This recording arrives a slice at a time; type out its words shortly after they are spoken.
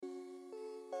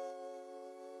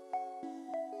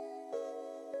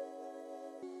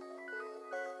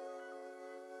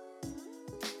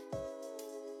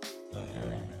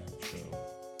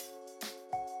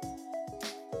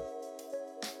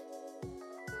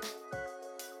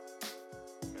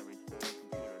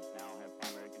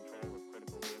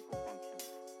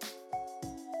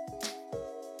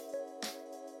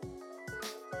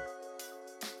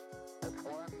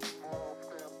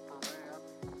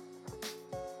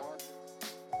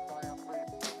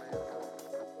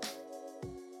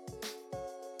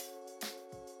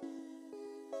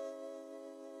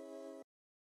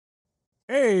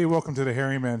Hey, welcome to the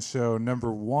Hairy Man Show,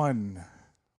 number 1.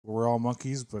 We're all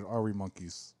monkeys, but are we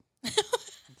monkeys?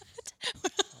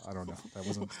 I don't know. That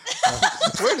wasn't.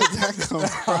 Where did that come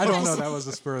from? I don't know. That was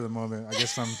the spur of the moment. I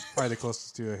guess I'm probably the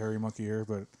closest to a hairy monkey here,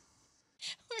 but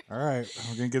all right,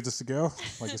 we're gonna give this a go.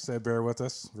 Like I said, bear with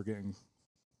us. We're getting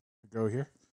a go here.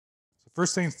 So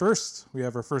first things first, we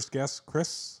have our first guest,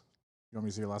 Chris. You want me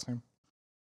to say your last name?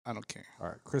 I don't care. All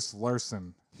right, Chris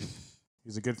Larson.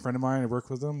 He's a good friend of mine. I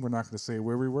work with him. We're not going to say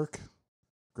where we work.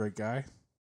 Great guy.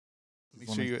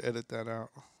 Make sure you edit that out.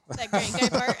 That great guy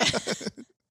part.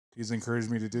 He's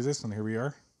encouraged me to do this, and here we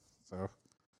are. So,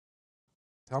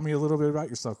 tell me a little bit about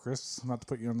yourself, Chris. Not to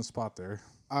put you on the spot there.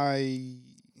 I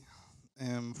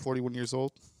am 41 years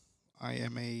old. I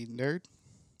am a nerd.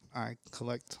 I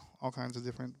collect all kinds of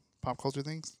different pop culture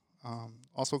things.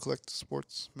 Also collect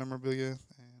sports memorabilia,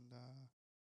 and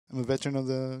I'm a veteran of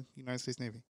the United States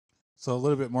Navy. So, a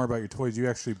little bit more about your toys. You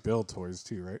actually build toys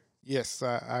too, right? Yes,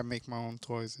 I make my own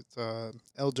toys. It's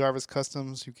L. Jarvis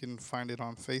Customs. You can find it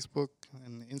on Facebook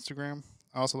and Instagram.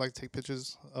 I also like to take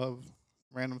pictures of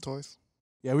random toys.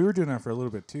 Yeah, we were doing that for a little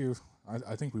bit too.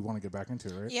 I think we want to get back into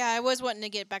it, right? Yeah, I was wanting to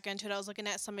get back into it. I was looking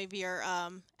at some of your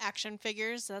action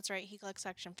figures. That's right. He collects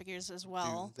action figures as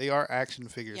well. Dude, they are action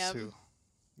figures too.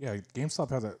 Yeah,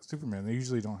 GameStop has that Superman. They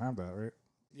usually don't have that, right?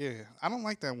 Yeah, I don't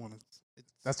like that one.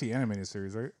 That's the animated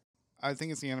series, right? I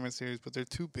think it's the animated series, but they're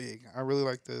too big. I really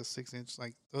like the 6-inch.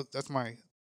 Like that's my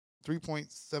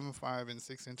 3.75 and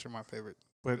 6-inch are my favorite.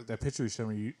 But that picture you showed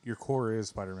me, your core is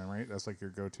Spider-Man, right? That's like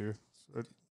your go-to. So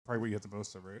probably what you have the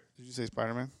most of, right? Did you say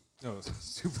Spider-Man? No, it's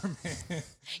Superman.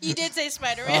 You did say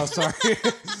Spider-Man. Oh, sorry.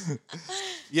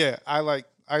 Yeah,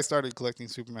 I started collecting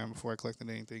Superman before I collected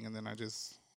anything, and then I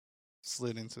just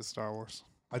slid into Star Wars.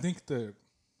 I think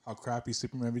how crappy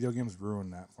Superman video games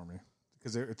ruined that for me.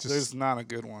 Because it's just... There's not a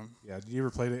good one. Yeah, did you ever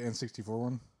play the N64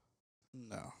 one?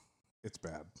 No. It's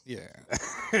bad. Yeah.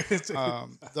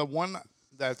 The one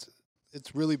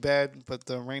it's really bad, but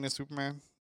the Reign of Superman.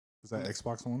 Is that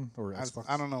Xbox One or Xbox?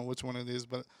 I don't know which one it is,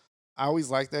 but I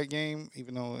always like that game,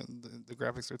 even though the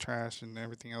graphics are trash and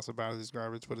everything else about it is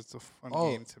garbage, but it's a fun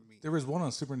game to me. There was one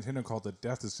on Super Nintendo called The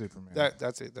Death of Superman.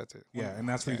 That's it. Yeah, and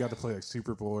that's where you got to play like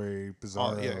Superboy,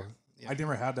 Bizarro. Oh, yeah. I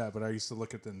never had that, but I used to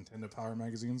look at the Nintendo Power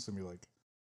magazines and be like,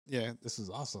 yeah, this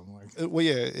is awesome. Like,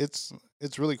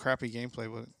 it's really crappy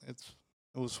gameplay, but it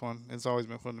was fun. It's always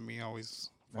been fun to me. I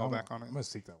always fall back on it. I'm going to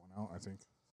seek that one out, I think.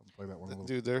 I'll play that one a little.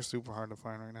 Dude, they're super hard to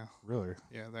find right now. Really?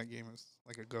 Yeah, that game is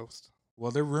like a ghost. Well,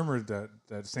 they're rumored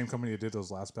that same company that did those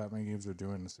last Batman games are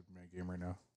doing the Superman game right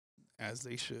now. As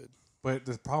they should. But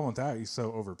the problem with that, he's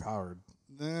so overpowered.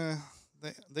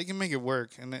 They can make it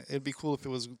work, and it'd be cool if it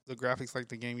was the graphics like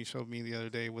the game you showed me the other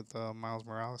day with Miles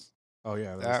Morales. Oh,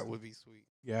 yeah. That would be sweet.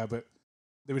 Yeah, but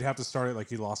they would have to start it like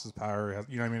he lost his power.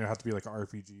 You know what I mean? It would have to be like an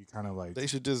RPG, kind of like... They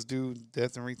should just do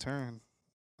Death and Return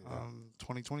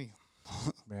 2020.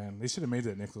 Man, they should have made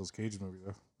that Nicolas Cage movie,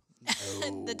 though.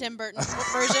 No. The Tim Burton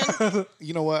version.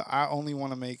 You know what? I only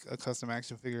want to make a custom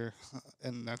action figure,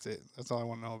 and that's it. That's all I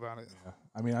want to know about it. Yeah.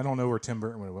 I mean, I don't know where Tim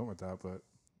Burton would have went with that, but...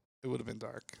 It would have been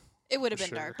dark. It would have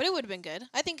been dark, but it would have been good.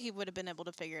 I think he would have been able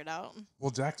to figure it out.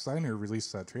 Well, Zack Snyder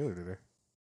released that trailer today.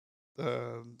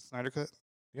 The Snyder Cut?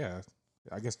 Yeah.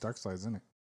 I guess Darkseid's in it.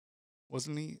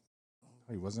 Wasn't he?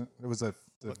 Oh, he wasn't? It was the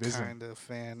what Vision. What kind of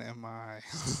fan am I?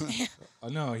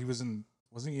 No, he was in...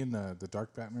 Wasn't he in the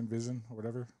Dark Batman Vision or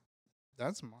whatever?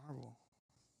 That's Marvel.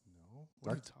 No.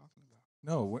 What are you talking about?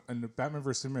 No, in the Batman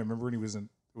vs. Superman, remember when he was in...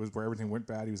 It was where everything went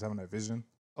bad? He was having that vision?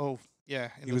 Oh, yeah.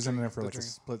 He was in there for like a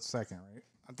split second, right?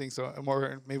 I think so.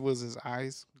 Or maybe it was his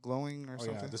eyes glowing or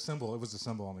something. Yeah, the symbol. It was the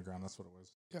symbol on the ground. That's what it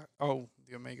was. Yeah. Oh,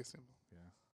 the Omega symbol. Yeah.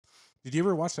 Did you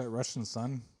ever watch that Russian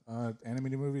Sun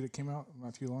animated movie that came out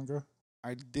not too long ago?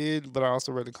 I did, but I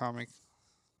also read the comic.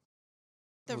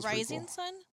 The Rising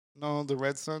Sun? No, the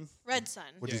Red Sun. Red Sun.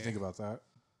 What do you think about that?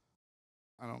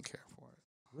 I don't care for it.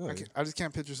 Really? I just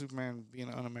can't picture Superman being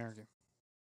un-American.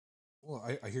 Well,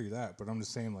 I hear that, but I'm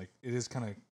just saying, like, it is kind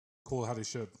of cool how they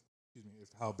showed,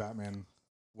 how Batman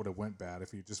would have went bad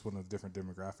if he just went a different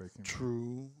demographic. You know?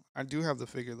 True. I do have the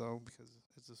figure, though, because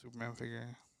it's a Superman figure.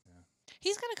 Yeah.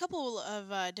 He's got a couple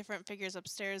of different figures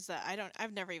upstairs that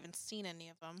I've never even seen any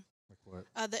of them. Like what?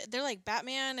 They're like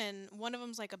Batman, and one of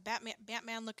them's like a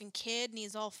Batman looking kid, and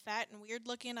he's all fat and weird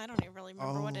looking. I don't even really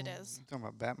remember what it is. You talking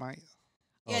about Batmite?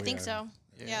 Yeah, I think so.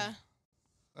 Yeah.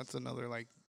 That's another, like,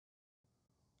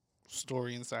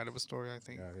 story inside of a story, I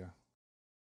think. Yeah.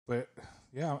 But,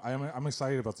 yeah, I'm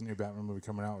excited about the new Batman movie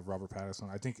coming out with Robert Pattinson.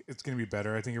 I think it's going to be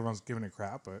better. I think everyone's giving it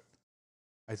crap, but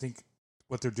I think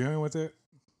what they're doing with it,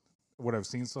 what I've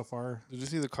seen so far... Did you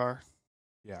see the car?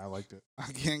 Yeah, I liked it.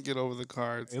 I can't get over the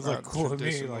car. It's It not looked cool to me.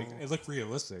 traditional. Like it looked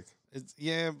realistic. It's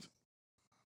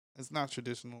it's not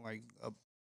traditional like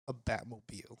a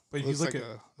Batmobile. But It if you looks look like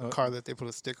at a car that they put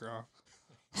a sticker on.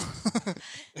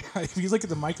 if you look at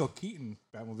the Michael Keaton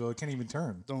Batmobile, it can't even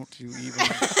turn. Don't you even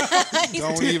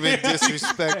don't even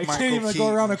disrespect It Michael can't even Keaton.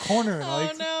 go around a corner and Oh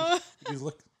like no. you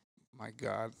look. My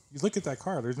God, You look at that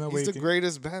car. There's no way. he's You the can,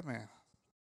 greatest Batman.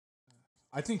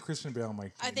 I think Christian Bale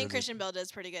might. I think Christian Bale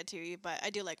does pretty good too, but I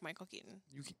do like Michael Keaton.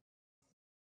 You can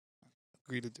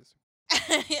agree to disagree.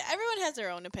 Everyone has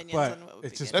their own opinions But on what would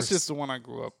it's be just good. That's just the one I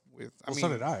grew up with. I Well, mean, so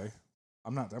did I.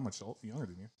 I'm not that much younger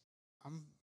than you. I'm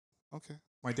okay.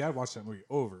 My dad watched that movie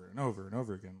over and over and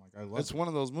over again. Like I love. It's it. one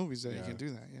of those movies that you Yeah. can do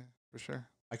that. Yeah, for sure.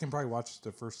 I can probably watch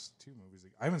the first 2 movies.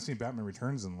 I haven't seen Batman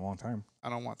Returns in a long time. I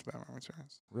don't watch Batman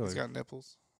Returns. Really? He's got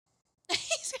nipples.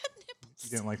 He's got nipples. You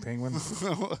didn't like Penguin?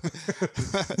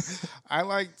 I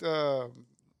liked the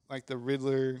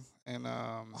Riddler and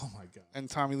Oh my god! and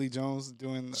Tommy Lee Jones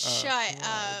doing. Shut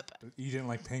up. You didn't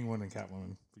like Penguin and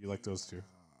Catwoman, but you like those 2.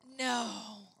 No.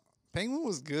 Penguin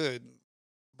was good,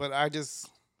 but I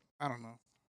don't know.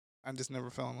 I just never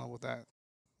fell in love with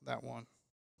that one.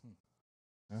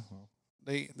 Yeah, well,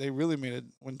 They really made it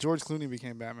when George Clooney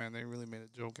became Batman. They really made a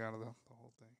joke out of the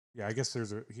whole thing. yeah. I guess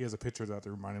he has a picture of that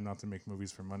to remind him not to make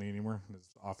movies for money anymore in his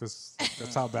office.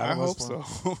 That's how bad I it was. hope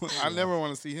for him. so. I never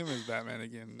want to see him as Batman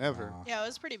again. Never. Nah. Yeah, it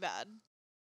was pretty bad.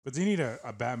 But they need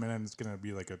a Batman that's gonna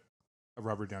be like a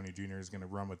Robert Downey Jr. is gonna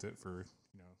run with it for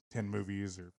 10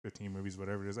 movies or 15 movies,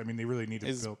 whatever it is. I mean, they really need to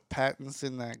Is build.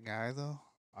 Pattinson that guy though?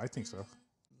 I think so.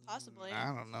 Possibly.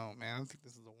 I don't know, man. I think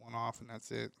this is a one-off and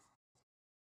that's it.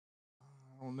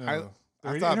 I don't know. I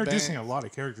They're thought introducing a lot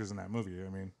of characters in that movie. I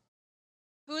mean,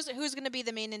 Who's going to be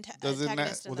the main Doesn't that-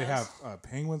 antagonist? well, in they those? have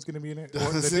Penguin's gonna be in it. Or the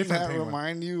Doesn't different that Penguin.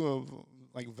 remind you of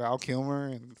like Val Kilmer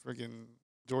and freaking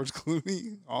George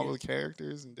Clooney? All Yeah. the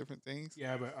characters and different things.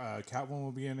 Yeah, but Catwoman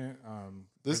will be in it.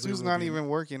 This Riddler dude's will not be in even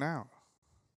working out,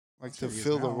 like I'm sure to he is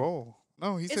fill the now. role.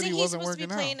 No, he said Isn't he he wasn't supposed to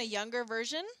be working playing out. a younger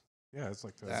version? Yeah, it's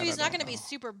like That So I he's not don't going to be know.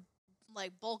 super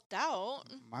like bulked out.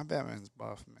 My Batman's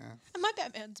buff, man. And my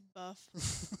Batman's buff.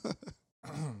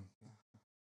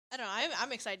 I don't know.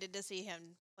 I'm excited to see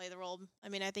him play the role. I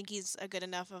mean, I think he's a good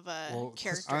enough of a Well,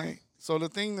 'cause character. So the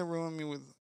thing that ruined me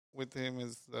with him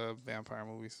is the vampire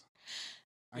movies.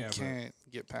 I Yeah, but- can't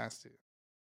get past it.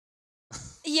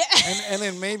 Yeah. And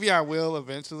then maybe I will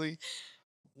eventually.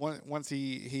 Once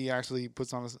he actually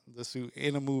puts on the suit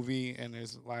in a movie and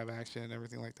there's live action and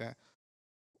everything like that,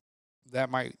 that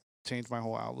might change my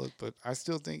whole outlook. But I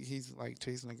still think he's like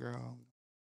chasing a girl,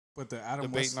 But the Adam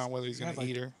debating West, on whether he's you gonna had,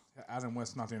 eat her. Adam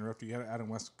West, not to interrupt you, you had Adam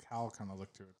West cowl kind of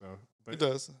look to it though. But It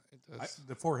does. It does.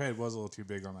 the forehead was a little too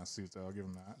big on that suit though. I'll give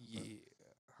him that. Yeah.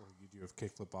 But, you do a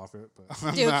kickflip off it, but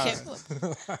I'm Do a not,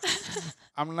 kickflip.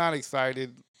 I'm not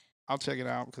excited. I'll check it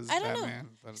out because I don't know. Batman.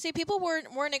 But See, people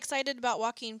weren't excited about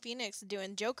Joaquin Phoenix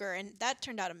doing Joker, and that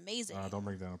turned out amazing. don't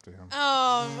bring that up to him.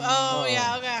 Oh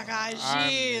yeah, okay, gosh, I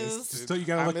jeez. missed it. Still, you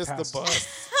gotta I look missed past the it.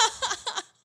 bus.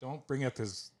 Don't bring up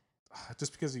his.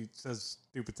 Just because he says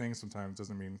stupid things sometimes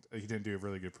doesn't mean he didn't do a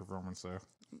really good performance. So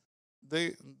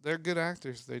They're good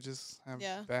actors. They just have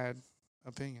Yeah. bad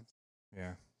opinions.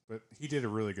 yeah, but he did a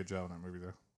really good job in that movie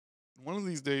though. One of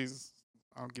these days,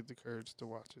 I'll get the courage to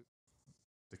watch it.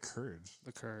 The courage.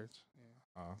 The courage.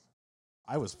 Yeah.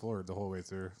 I was floored the whole way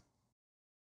through.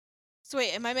 So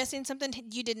wait, am I missing something?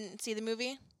 You didn't see the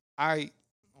movie?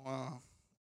 Well,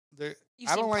 there. You've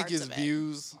I seen don't like parts his of it.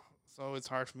 views, so it's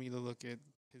hard for me to look at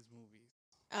his movies.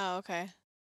 Oh, okay,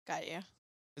 got you.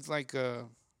 It's like I'll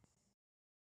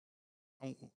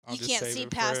You just can't save see it for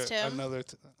past him.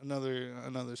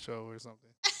 another show or something.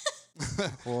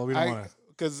 Well, we don't want to.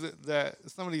 Because that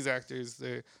some of these actors,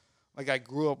 they're like I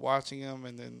grew up watching them,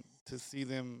 and then to see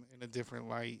them in a different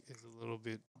light is a little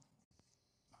bit,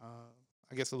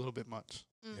 I guess, a little bit much.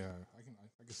 Mm. Yeah, I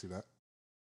can see that.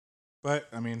 But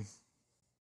I mean,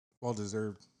 well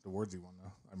deserved awards he won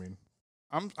though. I mean,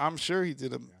 I'm sure he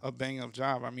did a bang up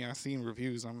job. I mean, I've seen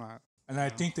reviews. I'm not. and I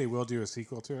think they will do a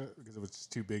sequel to it because it was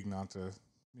just too big not to.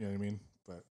 You know what I mean?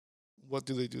 But What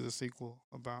do they do the sequel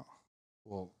about?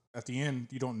 well, at the end,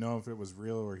 you don't know if it was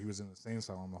real or he was in the same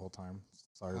asylum the whole time.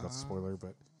 Sorry about the spoiler,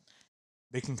 but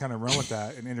they can kind of run with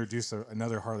that and introduce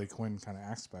another Harley Quinn kind of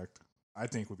aspect. I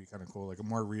think would be kind of cool, like a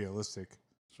more realistic.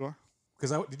 Sure.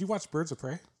 Because did you watch Birds of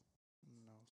Prey?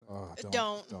 No. Oh,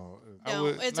 Don't. I No,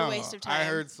 it's a waste of time. I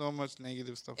heard so much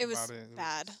negative stuff It was about it.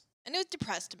 bad. And it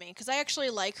depressed me because I actually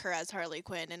like her as Harley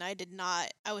Quinn, and I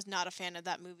was not a fan of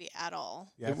that movie at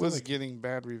all. Yeah, It was getting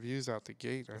bad reviews out the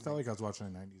gate. I felt like I was watching a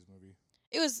 '90s movie.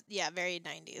 It was, very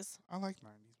 90s. I like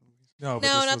 90s movies. No, but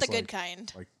No, this not was the good like,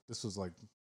 kind. Like this was like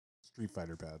Street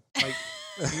Fighter bad. Like,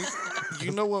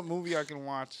 you know what movie I can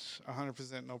watch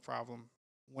 100% no problem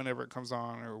whenever it comes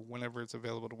on or whenever it's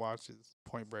available to watch is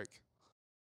Point Break.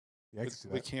 Yeah, I can see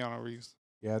With that. Keanu Reeves.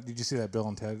 Yeah, did you see that Bill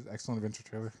and Ted Excellent Adventure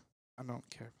trailer? I don't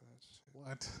care for that shit.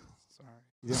 What? Sorry.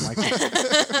 You didn't like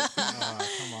it?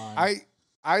 Come on.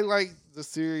 I like the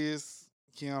serious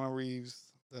Keanu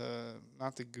Reeves,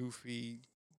 not the goofy,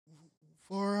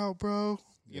 far out, bro.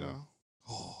 You know.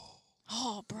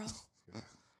 Oh, bro.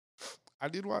 I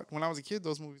did watch when I was a kid.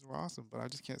 Those movies were awesome, but I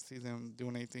just can't see them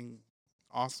doing anything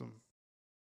awesome,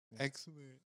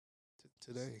 excellent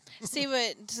today. See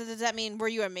what? So does that mean? Were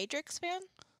you a Matrix fan?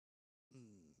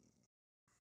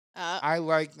 I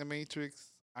like The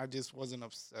Matrix. I just wasn't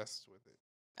obsessed with it.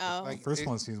 Oh, The first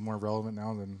one seems more relevant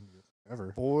now than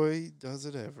ever. Boy, does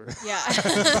it ever. yeah.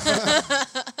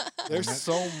 There's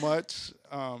so much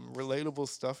relatable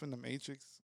stuff in The Matrix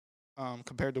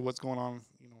compared to what's going on,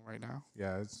 right now.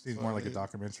 Yeah, it seems more like a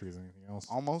documentary than anything else.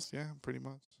 Almost, yeah, pretty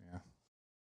much. Yeah.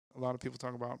 A lot of people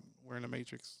talk about we're in The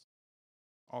Matrix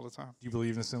all the time. Do you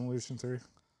believe in the simulation theory?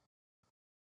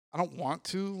 I don't want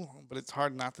to, but it's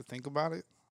hard not to think about it.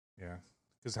 Yeah.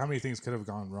 Because how many things could have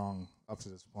gone wrong up to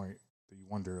this point that you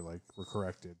wonder, like, were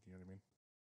corrected? You know what I mean?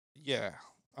 Yeah.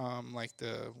 Like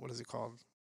what is it called?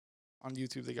 On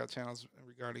YouTube, they got channels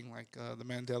regarding, like, the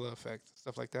Mandela effect,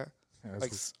 stuff like that. Yeah,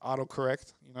 Like,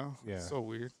 autocorrect, Yeah. So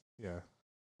weird. Yeah.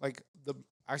 Like,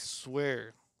 I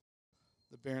swear,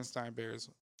 the Berenstain Bears.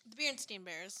 The Berenstein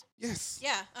Bears. Yes.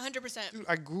 Yeah, 100%. Dude,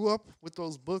 I grew up with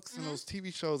those books and those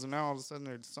TV shows, and now all of a sudden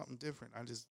there's something different. I'm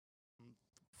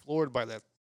floored by the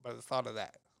thought of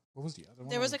that. What was the other one?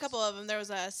 There was a couple of them. There was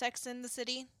a Sex in the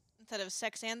City instead of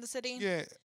Sex and the City. Yeah.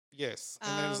 Yes.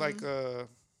 And there was like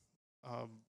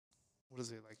what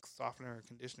is it, like softener or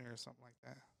conditioner or something like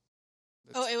that.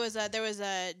 It was there was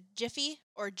a Jiffy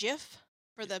or Jif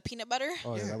for the peanut butter.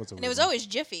 Oh yeah, that was a and it was always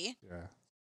Jiffy. Yeah.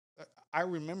 I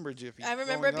remember Jiffy. I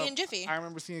remember it being Jiffy. I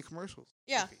remember seeing commercials.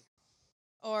 Yeah. Jiffy.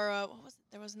 Or what was it?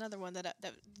 There was another one that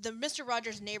the Mr.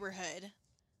 Rogers Neighborhood.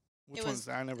 Which one's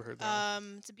that? I never heard that.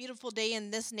 It's a beautiful day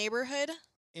in this neighborhood.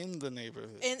 In the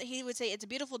neighborhood. And he would say it's a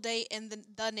beautiful day in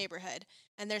the neighborhood,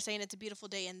 and they're saying it's a beautiful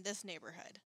day in this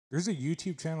neighborhood. There's a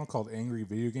YouTube channel called Angry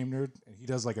Video Game Nerd, and he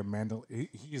does like a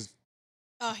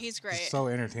He's great. He's so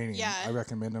entertaining. Yeah. I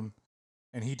recommend him.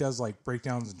 And he does like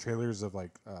breakdowns and trailers of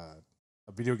like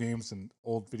video games and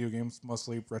old video games,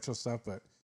 mostly retro stuff. But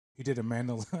he did a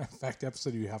Mandela Effect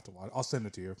episode you have to watch. I'll send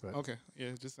it to you. But okay,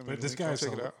 yeah, just send me but the this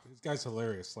link. This guy's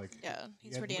hilarious. Like yeah,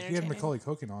 he's pretty He entertaining. had Macaulay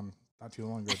Culkin on not too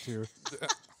long ago too.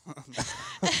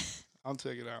 I'll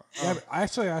check it out. Yeah, but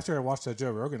actually, after I watched that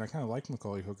Joe Rogan, I kind of liked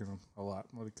Macaulay Culkin a lot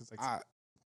because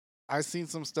I seen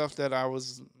some stuff that I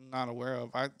was not aware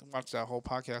of. I watched that whole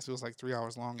podcast. It was like 3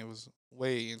 hours long. It was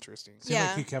way interesting. Seemed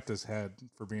like he kept his head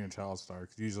for being a child star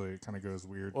because usually it kind of goes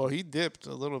weird. Well, he dipped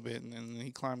a little bit and then he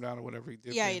climbed out or whatever he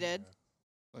did. Yeah, he did.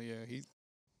 So yeah,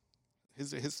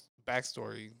 his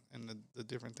backstory and the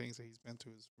different things that he's been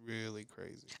through is really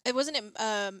crazy. It wasn't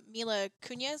it Mila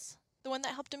Kunis, the one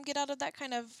that helped him get out of that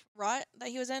kind of rot that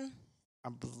he was in. I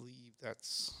believe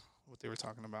that's what they were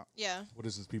talking about. Yeah. What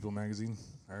is this, People magazine?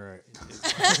 All right.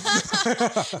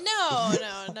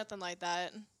 No, nothing like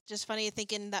that. Just funny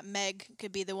thinking that Meg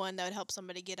could be the one that would help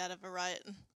somebody get out of a rut.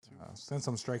 Since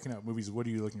I'm striking out movies, what are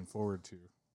you looking forward to?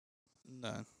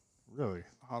 None. Really?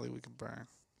 Hollywood can burn.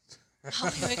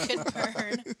 Hollywood could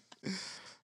burn.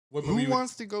 Who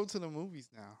wants to go to the movies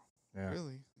now? Yeah.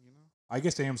 Really? I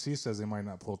guess AMC says they might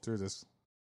not pull through this.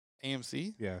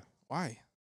 AMC? Yeah. Why?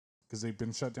 Because they've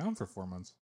been shut down for 4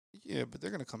 months. Yeah, but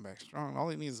they're gonna come back strong. All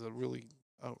they need is a really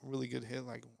good hit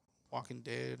like Walking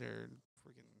Dead or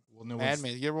freaking Mad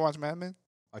Men. You ever watch Mad Men?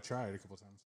 I tried a couple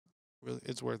times. Really,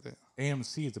 it's worth it.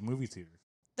 AMC at the movie theater.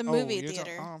 The movie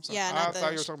theater. I'm sorry. Yeah, I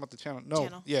thought you were talking about the channel.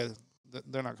 No, yeah,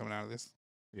 they're not coming out of this.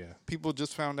 Yeah. People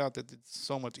just found out that it's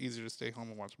so much easier to stay home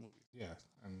and watch movies. Yeah,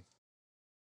 and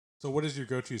so what is your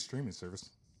go-to streaming service?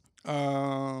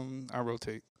 I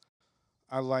rotate.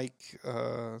 I like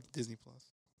Disney Plus.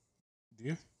 Do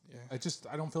you? Yeah.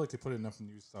 I don't feel like they put enough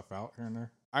new stuff out here and there.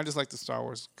 I just like the Star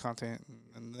Wars content,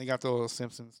 and they got the old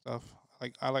Simpsons stuff.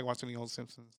 I like watching the old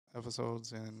Simpsons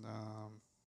episodes, and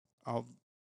I'll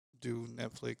do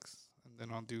Netflix, and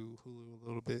then I'll do Hulu a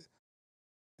little bit.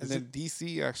 And then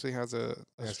DC actually has a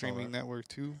streaming network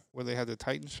too, where they had the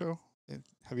Titan show.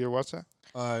 Have you ever watched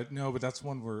that? No, but that's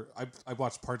one where I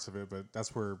watched parts of it, but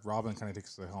that's where Robin kind of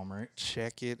takes the helm, right?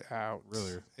 Check it out.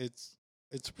 Really?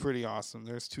 It's pretty awesome.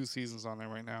 There's 2 seasons on there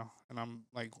right now, and I'm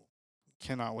like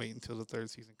cannot wait until the third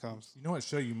season comes. You know what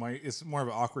show you might? It's more of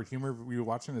an awkward humor we were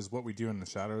watching is What We Do in the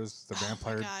Shadows. The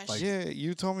vampire. gosh. Like, Yeah,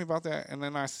 you told me about that, and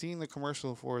then I seen the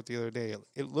commercial for it the other day.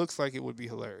 It looks like it would be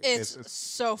hilarious. It's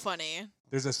so funny.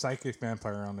 there's a psychic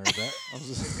vampire on there. That I was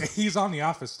just- he's on The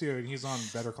Office too, and he's on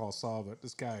Better Call Saul. But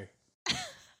this guy,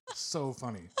 so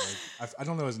funny. Like, I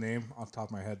don't know his name off the top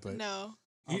of my head, but No.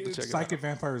 I'll have to check it psychic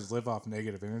vampires live off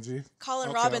negative energy. Colin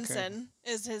Okay, Robinson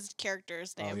is his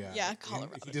character's name. Oh, yeah. Colin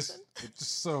And Robinson. it's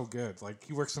just so good. Like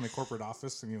he works in a corporate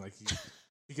office, and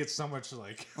he gets so much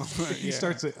like he Yeah.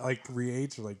 starts to like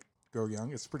re-age or like grow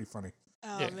young. It's pretty funny.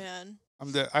 Oh Yeah. man.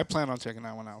 I plan on checking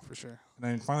that one out for sure. And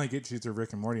then finally get you through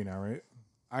Rick and Morty now, right?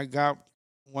 I got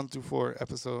 1 through 4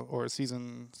 episode or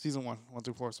season 1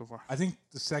 through 4 so far. I think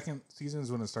the second season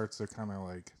is when it starts to kind of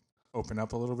like open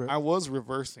up a little bit. I was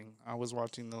reversing. I was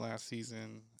watching the last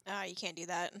season. Oh, you can't do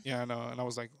that. Yeah, I know, and I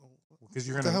was like, Because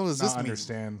you're What gonna the hell does not this mean?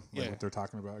 understand like, Yeah. what they're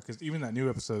talking about. Because even that new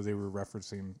episode, they were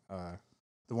referencing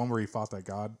the one where he fought that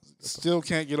god. still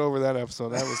can't get over that episode.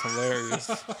 That was hilarious.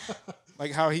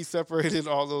 Like how he separated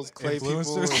all those clay people.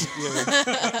 Influencers.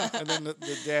 Yeah. And then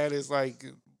the dad is like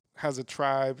has a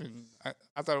tribe, and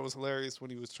I thought it was hilarious when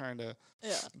he was trying to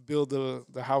Yeah. build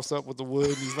the house up with the wood.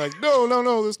 And he's like,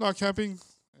 no, that's not camping.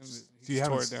 And he just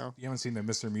tore it down. You haven't seen the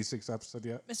Mr. Meeseeks episode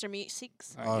yet? Mr. Meat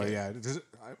Seeks. Oh yeah.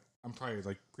 I'm probably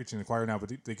like preaching to the choir now, but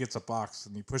he gets a box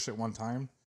and you push it one time,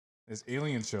 this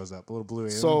alien shows up, a little blue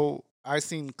alien. So I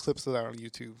seen clips of that on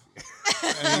YouTube,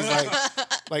 and he's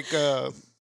like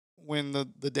when the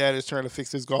dad is trying to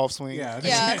fix his golf swing, Yeah. and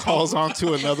Yeah. he calls on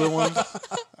to another one.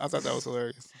 I thought that was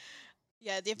hilarious.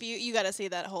 Yeah, if you got to see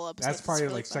that whole episode. That's It's probably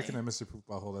really like funny. second to Mr. Poop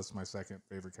Butthole. That's my second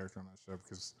favorite character on that show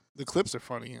because The clips are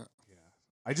funny. yeah,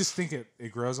 I just think it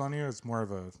grows on you. It's more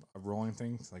of a rolling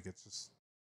thing. It's like it's just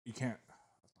you can't.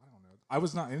 I don't know. I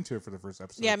was not into it for the first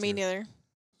episode. Yeah, me too. neither.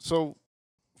 So,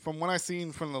 from what I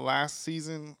seen from the last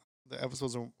season, the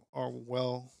episodes are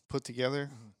well put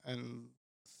together, and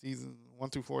season 1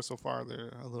 through 4 so far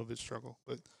they're a little bit struggle,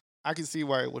 but I can see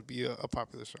why it would be a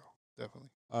popular show. Definitely.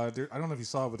 I don't know if you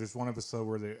saw it, but there's one episode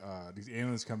where these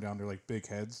aliens come down. They're like big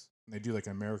heads, and they do like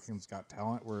Americans Got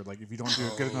Talent, where like if you don't do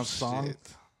a good enough song, shit.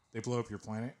 they blow up your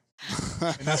planet.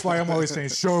 And that's why I'm always saying,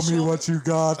 "Show me what you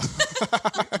got."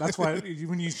 That's why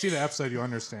when you see the episode, you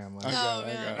understand. Like, Oh I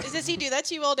man, got it. does he do that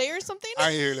to you all day or something?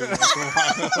 I hear that once in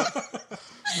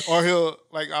a while. Or he'll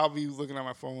I'll be looking at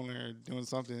my phone or doing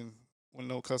something when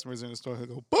no customers in the store. He'll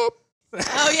go boop,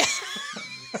 Oh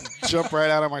yeah. jump right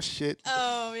out of my shit.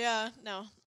 Oh yeah. No.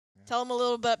 Tell him a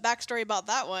little bit backstory about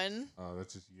that one.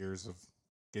 that's just years of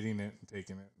getting it and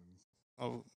taking it. And,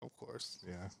 Oh, of course.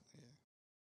 yeah,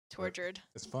 Tortured.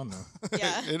 it's fun though.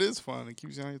 Yeah. It is fun. It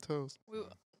keeps you on your toes.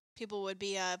 People would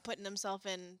be putting themselves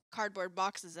in cardboard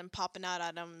boxes and popping out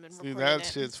at them and See, recording that it.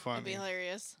 shit's It'd be funny.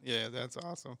 hilarious. Yeah, that's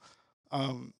awesome.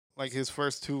 Like his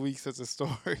first 2 weeks at the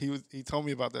store, he told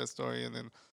me about that story, and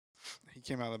then he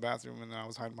came out of the bathroom, and I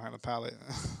was hiding behind a pallet.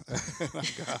 And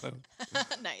I got him.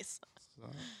 Nice. So,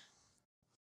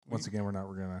 Once again, we're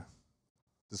gonna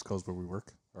disclose where we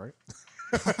work. All right.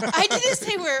 I didn't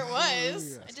say where it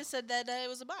was. Yes. I just said that it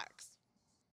was a box.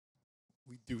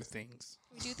 we do things.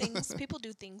 We do things. People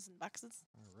do things in boxes.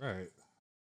 All right.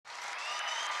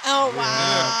 Oh Yeah.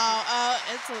 wow!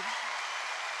 It's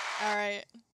a. All right.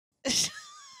 Jesus.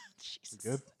 We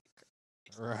good?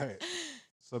 All right.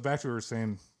 So back to what we were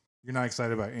saying. You're not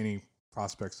excited about any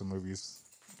prospects of movies.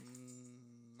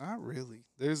 Not really.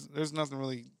 There's nothing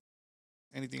really,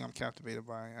 anything I'm captivated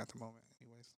by at the moment.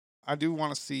 Anyways, I do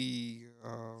want to see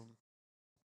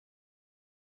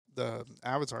the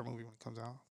Avatar movie when it comes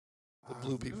out. The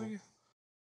blue people. Really?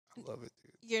 I love it,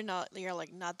 dude. You're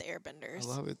like not the airbenders.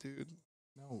 I love it, dude.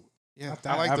 No. Yeah, Not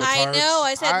I that like the. Avatar. I know.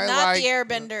 I said I not like the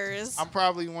airbenders. I'm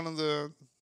probably one of the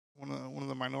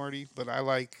minority, but I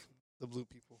like the blue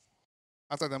people.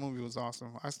 I thought that movie was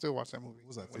awesome. I still watch that movie. What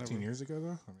was that, whenever. 15 years ago,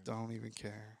 though? I mean, Don't even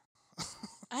care.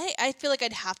 I feel like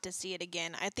I'd have to see it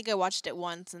again. I think I watched it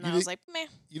once and You I was did- like, meh.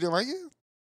 You didn't like it?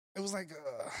 It was like, man,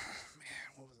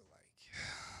 what was it like?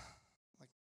 Like,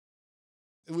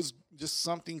 it was just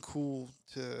something cool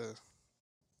to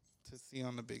see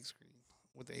on the big screen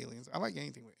with the aliens. I like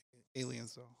anything with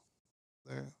aliens though.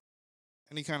 There,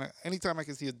 anytime I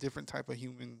can see a different type of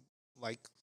human like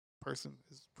person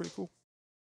is pretty cool.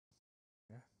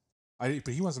 but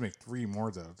he wants to make 3 more,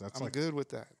 though. That's I'm like good with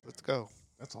that. Let's go.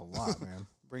 That's a lot, man.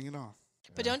 Bring it on.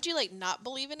 But Yeah. don't you like not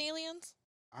believe in aliens?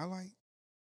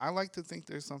 I like to think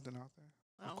there's something out there.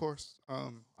 Oh. Of course.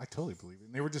 I totally believe it.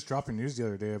 And they were just dropping news the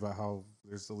other day about how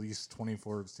there's at least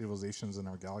 24 civilizations in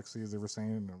our galaxy, as they were saying.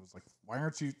 And I was like, why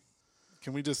aren't you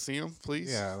Can we just see him,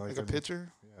 please? Yeah, like I a mean,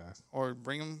 picture, yeah. or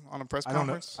bring him on a press I don't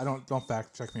know. conference. Don't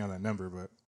fact check me on that number, but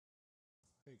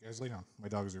hey guys, lay down. My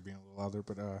dogs are being a little louder,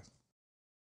 but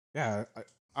yeah.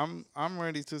 I'm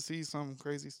ready to see some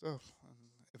crazy stuff.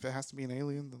 If it has to be an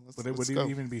alien, then Would let's it go.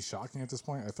 even be shocking at this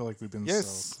point? I feel like we've been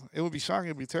Yes, it would be shocking.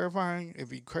 It'd be terrifying. It'd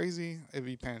be crazy. It'd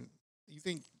be You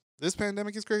think this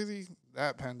pandemic is crazy?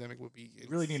 That pandemic would be. You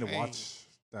really need to insane. watch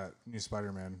that new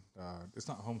Spider-Man. It's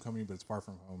not Homecoming, but it's Far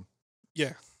From Home.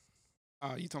 Yeah.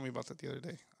 You told me about that the other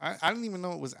day. I didn't even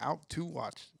know it was out to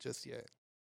watch just yet.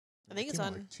 I think It it's came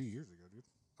out on. like 2 years ago, dude.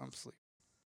 I'm asleep.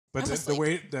 But I'm the asleep.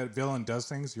 way that villain does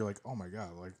things, you're like, oh my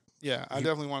god, like Yeah, I He-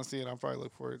 definitely want to see it. I'll probably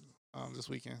look for it this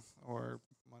weekend or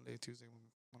Monday, Tuesday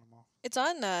when I'm off. It's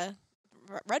on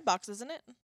Redbox, isn't it?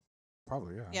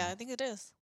 probably yeah. Yeah, I think it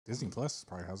is. Disney Plus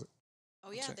probably has it.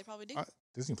 Oh yeah, check. they probably do.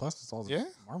 Disney Plus, it's all the Yeah?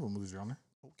 Marvel movies are on there.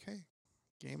 Okay,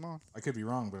 game on. I could be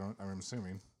wrong, but I'm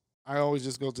assuming. I always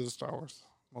just go to the Star Wars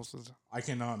most of the time. I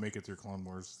cannot make it through Clone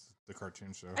Wars, the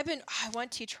cartoon show. I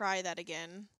want to try that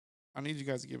again. I need you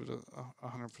guys to give it a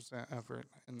 100% effort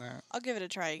in that. I'll give it a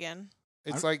try again.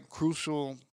 It's like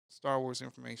crucial Star Wars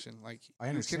information. Like I you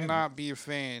understand cannot be a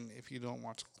fan if you don't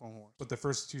watch Clone Wars. But the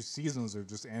first 2 seasons are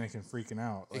just Anakin freaking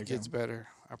out. It gets better,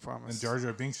 I And promise. Jar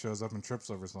Jar Binks shows up and trips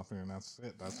over something, and that's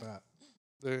it. That's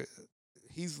that.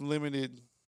 He's limited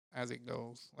as it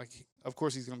goes. Like, of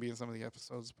course, he's gonna be in some of the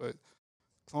episodes, but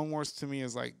Clone Wars to me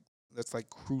is that's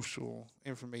crucial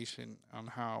information on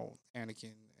how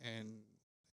Anakin and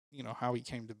how he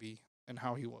came to be and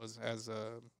how he was as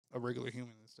a regular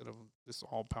human instead of this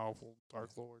all powerful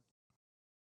Dark Lord.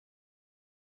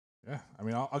 Yeah, I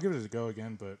mean, I'll give it a go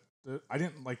again, but I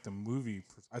didn't like the movie.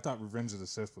 I thought Revenge of the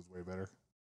Sith was way better.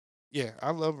 Yeah,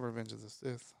 I love Revenge of the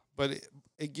Sith, but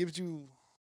it gives you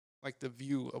the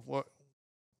view of what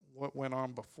went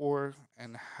on before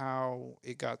and how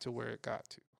it got to where it got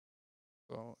to.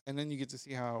 So, and then you get to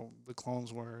see how the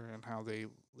clones were and how they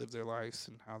lived their lives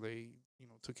and how they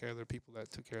took care of their people that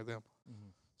took care of them. Mm-hmm.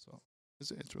 So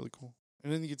it's really cool.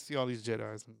 And then you get to see all these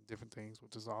Jedis and different things,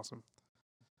 which is awesome.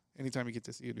 Anytime you get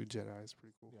to see a new Jedi, it's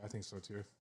pretty cool. Yeah, I think so too.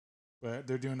 But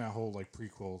they're doing that whole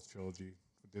prequel trilogy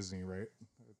with Disney, right?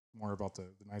 More about the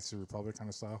Knights of the Republic kind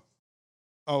of style.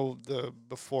 Oh, the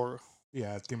before.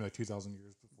 Yeah, it's gonna be 2,000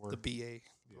 years before the BA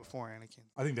before Anakin.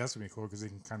 I think that's gonna be cool because they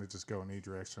can kind of just go in any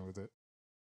direction with it.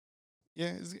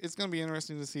 Yeah, it's gonna be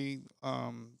interesting to see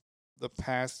the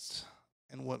past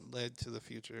and what led to the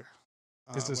future.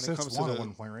 Because the Siths won at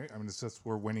one point, right? I mean, the Siths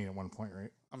were winning at one point,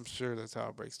 right? I'm sure that's how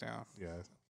it breaks down. Yeah.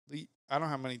 I don't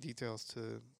have many details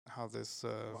to how this.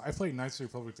 Well, I played Knights of the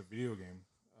Republic, the video game,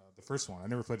 the first one. I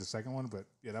never played the second one, but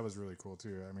yeah, that was really cool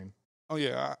too. I mean, oh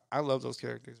yeah, I love those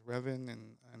characters, Revan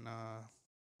and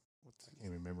what's I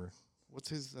can't remember. What's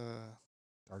his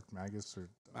Dark Magus or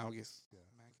Malgus? Yeah.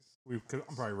 Magus.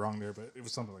 I'm probably wrong there, but it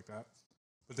was something like that.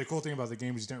 But the cool thing about the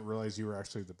game is you didn't realize you were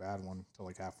actually the bad one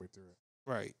until halfway through it.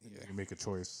 Right. And Yeah. you make a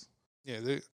choice.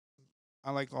 Yeah.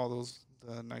 I like all those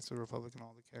the Knights of the Republic and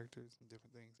all the characters and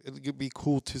different things. It would be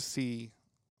cool to see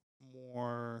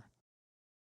more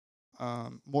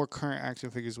current action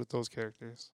figures with those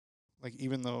characters. Like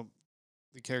even though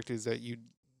the characters that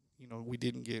we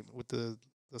didn't get with the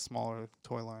smaller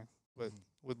toy line, but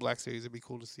with Black Series it'd be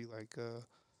cool to see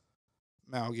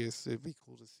Malgus. It'd be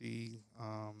cool to see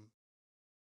I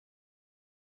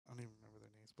don't even remember their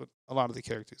names, but a lot of the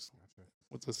characters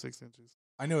with the 6 inches.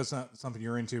 I know it's not something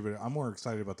you're into, but I'm more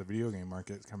excited about the video game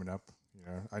market coming up.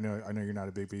 I know you're not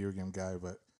a big video game guy,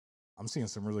 but I'm seeing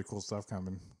some really cool stuff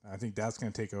coming. I think that's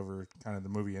going to take over kind of the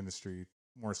movie industry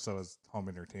more so as home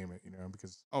entertainment,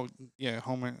 because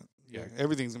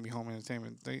everything's gonna be home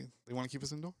entertainment. They want to keep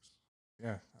us indoors.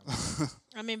 Yeah.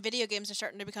 I mean, video games are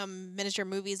starting to become miniature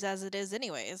movies as it is,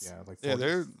 anyways. Yeah,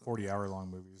 they're 40-hour long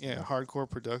movies. Yeah, hardcore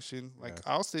production.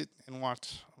 I'll sit and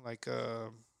watch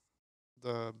the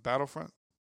Battlefront.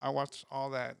 I watched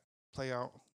all that play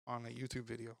out on a YouTube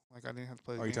video. I didn't have to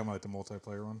play the game. You talking about the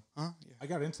multiplayer one? Yeah. I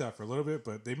got into that for a little bit,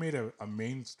 but they made a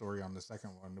main story on the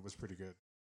second one that was pretty good.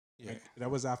 Yeah.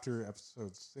 That was after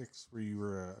episode 6 where you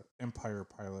were an Empire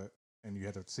pilot and you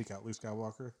had to seek out Luke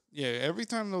Skywalker. Yeah, every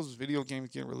time those video games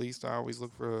get released, I always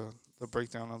look for the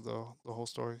breakdown of the whole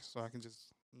story so I can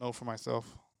just know for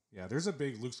myself. Yeah, there's a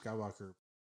big Luke Skywalker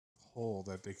hole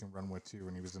that they can run with too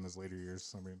when he was in his later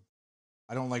years. I mean,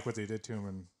 I don't like what they did to him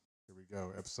in, here we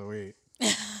go, episode 8.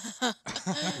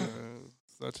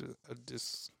 Such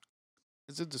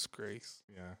it's a disgrace.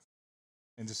 Yeah.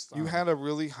 And just you had a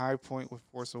really high point with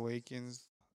Force Awakens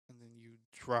and then you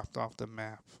dropped off the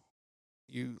map.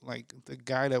 You the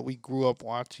guy that we grew up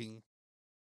watching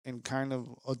and kind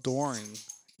of adoring,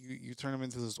 you turn him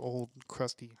into this old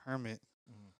crusty hermit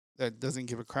that doesn't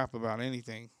give a crap about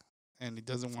anything, and he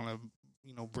doesn't want to,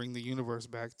 bring the universe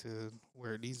back to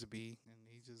where it needs to be, and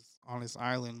he's just on this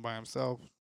island by himself.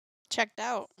 Checked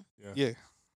out. Yeah. Yeah,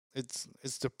 it's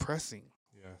depressing,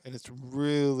 Yeah. and it's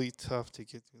really tough to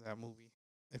get through that movie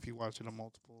if you watch it a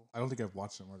multiple. I don't think I've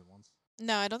watched it more than once.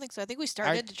 No, I don't think so. I think we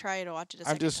started to try to watch it a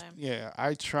I second just time.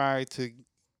 I try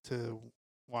to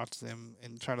watch them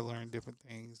and try to learn different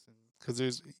things, because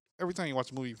there's every time you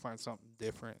watch a movie you find something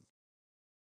different.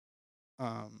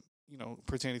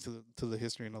 Pertaining to the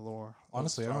history and the lore.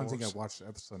 Honestly, I don't think I've watched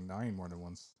episode 9 more than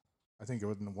once. I think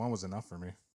one was enough for me.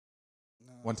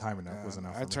 No, One time enough was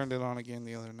enough. I turned it on again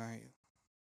the other night.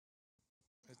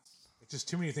 It's just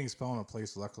too many things fell into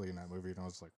place. Luckily, in that movie, and I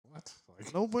was like, "What?"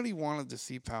 Like Nobody wanted to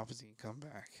see Palpatine come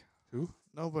back. who?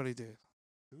 Nobody did.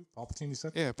 Who? Palpatine? You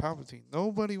said? Yeah, Palpatine.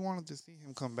 Nobody wanted to see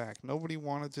him come back. Nobody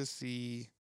wanted to see.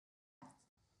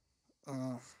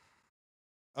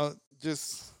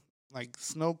 Just like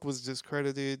Snoke was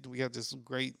discredited. We got this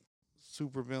great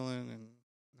super villain, and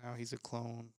now he's a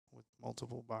clone with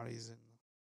multiple bodies and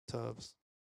tubs.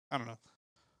 I don't know.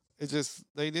 It just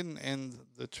they didn't end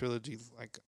the trilogy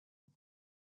like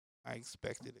I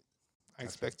expected it. I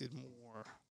expected more,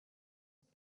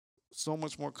 so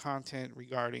much more content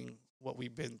regarding what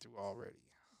we've been through already,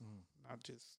 not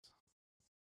just.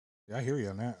 Yeah, I hear you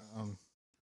on that.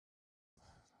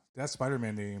 That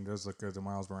Spider-Man game does look good. The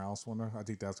Miles Morales one, though. I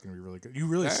think that's going to be really good. You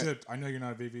really should. I know you're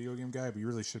not a big video game guy, but you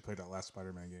really should play that last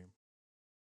Spider-Man game.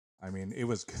 I mean, it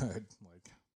was good.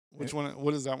 Like, which one?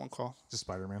 What is that one called? Just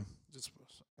Spider-Man.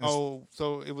 So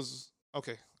it was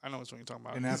okay. I know which one you're talking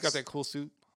about. And he's got that cool suit,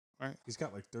 right? He's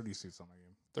got like 30 suits on that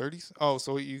game. 30s? Oh,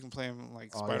 so you can play him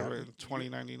like Spider-Man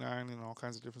 2099 and all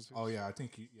kinds of different suits. Oh yeah, I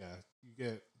think you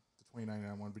get the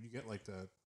 2099 one, but you get like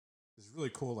this really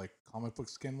cool like comic book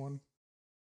skin one.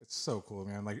 It's so cool,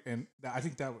 man. Like, and I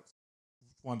think that was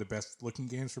one of the best looking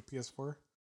games for PS4.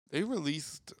 They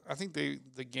released, I think the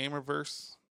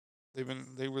Gamerverse.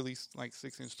 They released like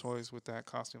 6-inch toys with that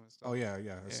costume and stuff. Oh yeah.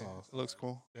 I saw. It looks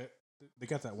cool. They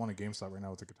got that one at GameStop right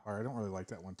now with the guitar. I don't really like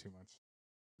that one too much.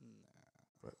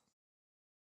 But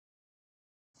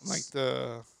like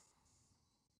the.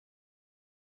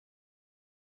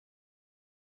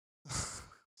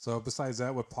 So besides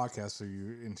that, what podcasts are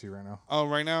you into right now? Oh,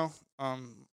 right now,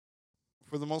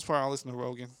 for the most part, I'll listen to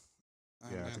Rogan.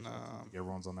 Yeah, I think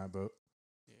everyone's on that boat.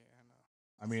 Yeah, I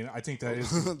know. I mean, I think that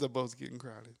is the boat's getting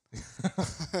crowded.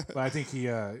 But I think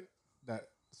that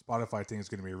Spotify thing is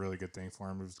going to be a really good thing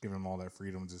for him. Just giving him all that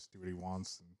freedom to just do what he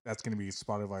wants. And that's going to be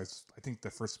Spotify's, I think,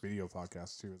 the first video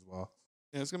podcast too, as well.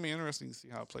 Yeah, it's going to be interesting to see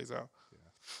how it plays out. Yeah,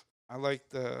 I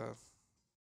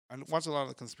watch a lot of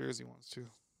the conspiracy ones too.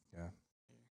 Yeah.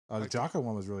 The Jocko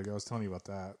one was really good. I was telling you about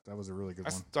that. That was a really good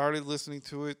one. I started listening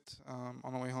to it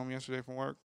on the way home yesterday from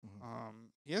work. Mm-hmm.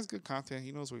 He has good content.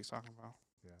 He knows what he's talking about.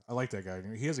 Yeah, I like that guy.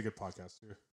 He has a good podcast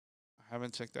too. I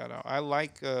haven't checked that out. I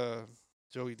like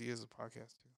Joey Diaz's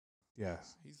podcast too. Yeah,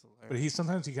 he's hilarious. But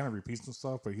sometimes he kind of repeats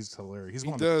himself, but he's hilarious.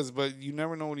 He does, but you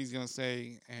never know what he's gonna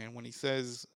say, and when he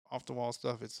says off the wall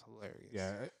stuff, it's hilarious.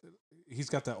 Yeah, he's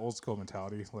got that old school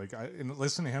mentality. Like, and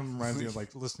listening to him reminds me of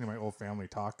like listening to my old family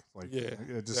talk. Like, yeah,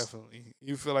 definitely.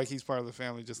 You feel like he's part of the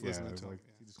family just listening to him.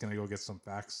 He's just gonna go get some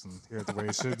facts and hear it the way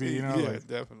it should be. Yeah, like,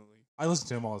 definitely. I listen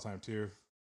to him all the time too.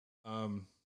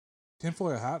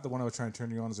 Tinfoil Hat, the one I was trying to turn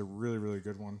you on, is a really, really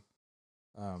good one.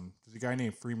 There's a guy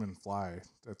named Freeman Fly.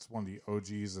 That's one of the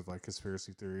OGs of like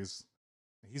conspiracy theories.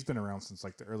 He's been around since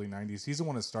like the early 90s. He's the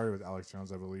one that started with Alex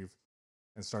Jones, I believe,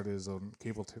 and started his own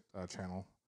cable channel.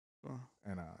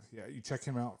 And yeah, you check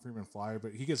him out, Freeman Fly.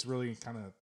 But he gets really kind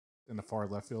of in the far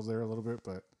left field there a little bit.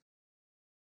 But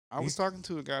I was talking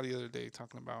to a guy the other day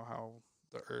talking about how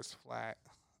the Earth's flat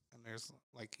and there's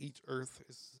like each Earth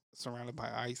is surrounded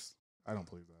by ice. I don't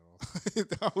believe that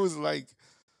at all. I was like,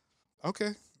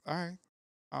 okay, all right.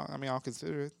 I mean, I'll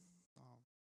consider it.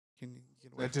 Can you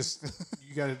get away? That just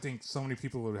you got to think so many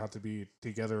people would have to be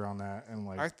together on that, and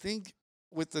like I think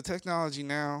with the technology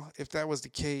now, if that was the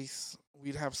case,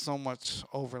 we'd have so much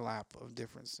overlap of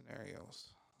different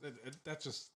scenarios. That's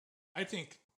just I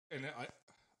think, and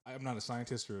I'm not a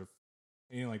scientist or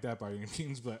anything like that by any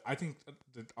means, but I think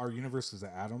that our universe is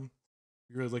an atom.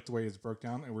 You really like the way it's broke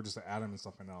down, and we're just an atom and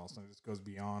something else, and it just goes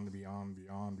beyond, beyond,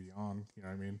 beyond, beyond. You know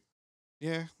what I mean?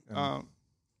 Yeah.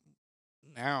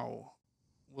 Now,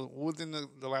 within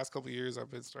the last couple of years, I've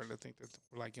been starting to think that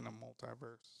we're like in a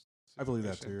multiverse. I believe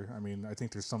that too. I mean, I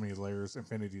think there's so many layers,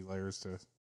 infinity layers to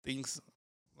things.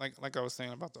 Like I was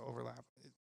saying about the overlap.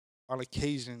 On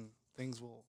occasion, things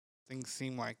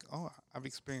seem like, oh, I've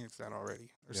experienced that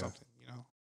already or something. You know.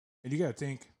 And you got to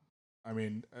think, I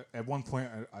mean, at one point,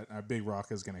 a big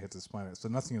rock is going to hit this planet, so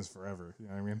nothing is forever. You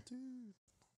know what I mean? Dude.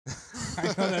 I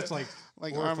know that's like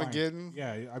horrifying. Armageddon.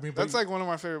 Yeah, I mean, That's like one of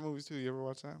my favorite movies too. You ever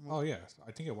watch that movie? Oh yeah,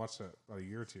 I think I watched that about a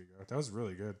year or two ago. That was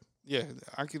really good. Yeah,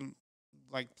 I can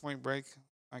like Point Break.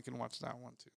 I can watch that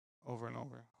one too, over and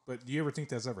over. But do you ever think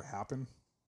that's ever happened?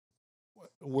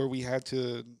 Where we had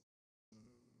to,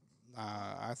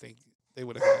 I think they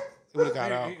would have. It would have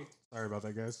got out. Sorry about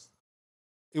that, guys.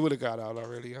 It would have got out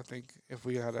already. I think if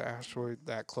we had an asteroid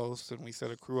that close and we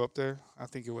set a crew up there, I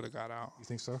think it would have got out. You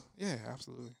think so? Yeah,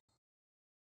 absolutely.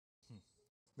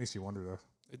 Makes you wonder though.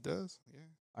 It does. Yeah.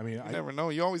 I mean, You never know.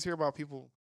 You always hear about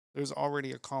people. There's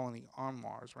already a colony on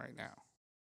Mars right now.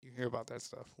 You hear about that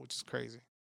stuff, which is crazy.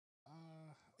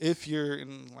 If you're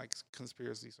in like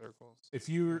conspiracy circles,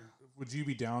 would you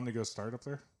be down to go start up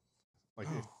there? Like,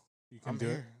 if you can do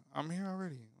it. I'm here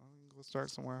already. I'm gonna go start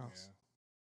somewhere else. Yeah.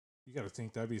 You got to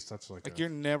think that'd be such like you're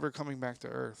never coming back to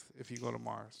Earth if you go to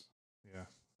Mars. Yeah.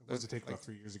 Does it take about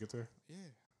 3 years to get there? Yeah.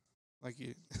 Like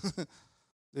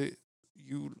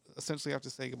you essentially have to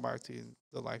say goodbye to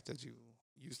the life that you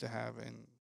used to have and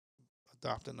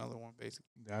adopt another one, basically.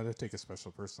 Yeah, it'd take a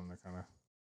special person to kind of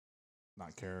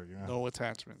not care, you know? No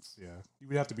attachments. Yeah. You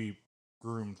would have to be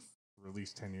groomed for at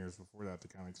least 10 years before that to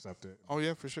kind of accept it. Oh,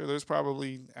 yeah, for sure. There's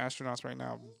probably astronauts right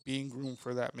now being groomed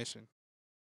for that mission.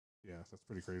 Yeah, that's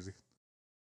pretty crazy.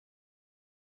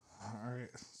 All right.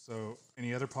 So,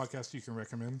 any other podcasts you can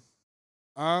recommend?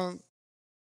 No,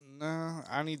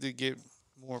 I need to get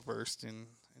more versed in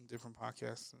different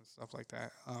podcasts and stuff like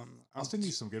that. I'll send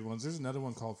you some good ones. There's another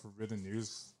one called Forbidden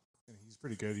News, and he's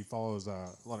pretty good. He follows a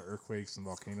lot of earthquakes and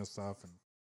volcano stuff, and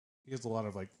he has a lot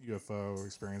of like UFO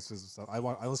experiences and stuff. I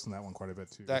listen to that one quite a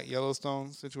bit too. That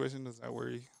Yellowstone situation, does that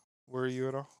worry you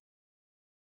at all?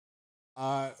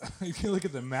 If you look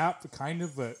at the map, kind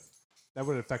of, but that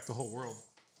would affect the whole world.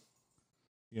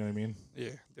 You know what I mean? Yeah,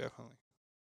 definitely.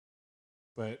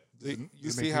 But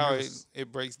you see how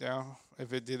it breaks down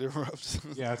if it did erupt?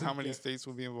 Yeah, how many states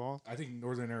would be involved? I think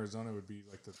northern Arizona would be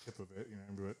like the tip of it, you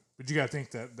know. But you got to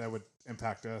think that would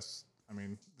impact us. I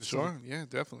mean, sure, yeah,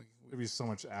 definitely. There'd be so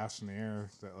much ash in the air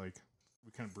that like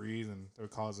we couldn't breathe, and it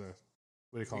would cause what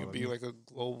do they call it? It would be like a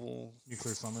global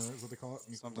nuclear summer, is what they call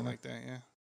it, something like that, yeah,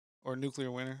 or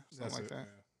nuclear winter, something like that.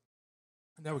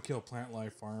 Yeah. And that would kill plant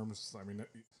life, farms. I mean,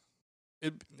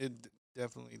 it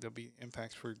definitely there'll be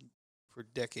impacts for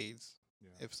decades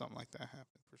if something like that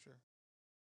happened, for sure.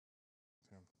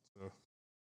 So,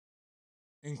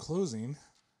 in closing,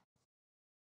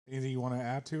 anything you want to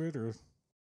add to it, or?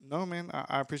 No, man.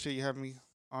 I appreciate you having me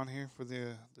on here for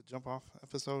the jump off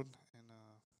episode, and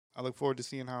I look forward to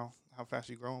seeing how fast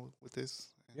you grow with this.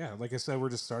 Yeah, like I said, we're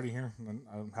just starting here, and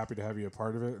I'm happy to have you a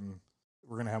part of it, and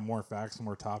we're gonna have more facts, and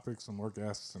more topics, and more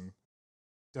guests, and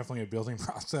definitely a building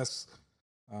process.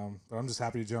 But I'm just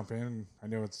happy to jump in. I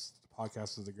know the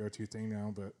podcast is the go-to thing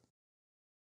now, but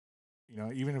you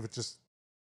know, even if it's just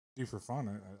do for fun,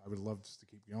 I would love just to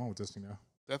keep going with this. You know,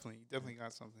 definitely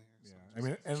got something here. Yeah, I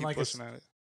mean, and keep like pushing at it.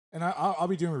 And I'll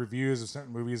be doing reviews of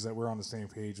certain movies that we're on the same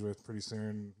page with pretty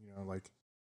soon. You know, like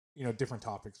different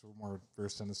topics we're more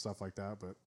versed in and stuff like that.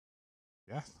 But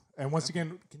yeah, and once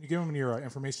again, can you give them your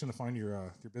information to find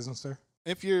your business there?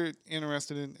 If you're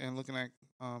interested in looking at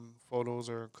photos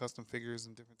or custom figures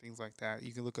and different things like that,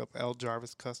 you can look up L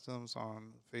Jarvis Customs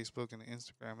on Facebook and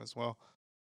Instagram as well.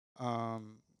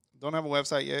 Don't have a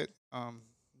website yet.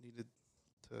 Needed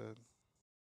to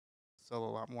sell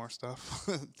a lot more stuff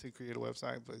to create a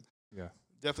website, but yeah,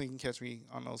 definitely can catch me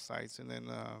on those sites, and then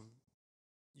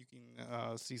you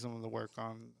can see some of the work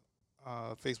on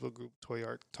Facebook group Toy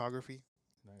Art Photography.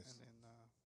 Nice.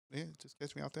 And then just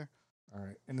catch me out there. All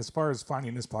right. And as far as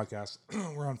finding this podcast,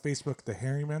 we're on Facebook, The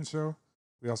Harry Man Show.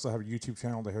 We also have a YouTube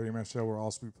channel, The Harry Man Show. We'll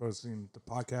also be posting the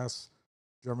podcasts,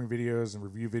 drumming videos, and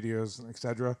review videos, and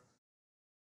etc.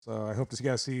 So I hope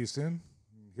to see you soon.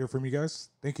 Hear from you guys.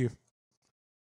 Thank you.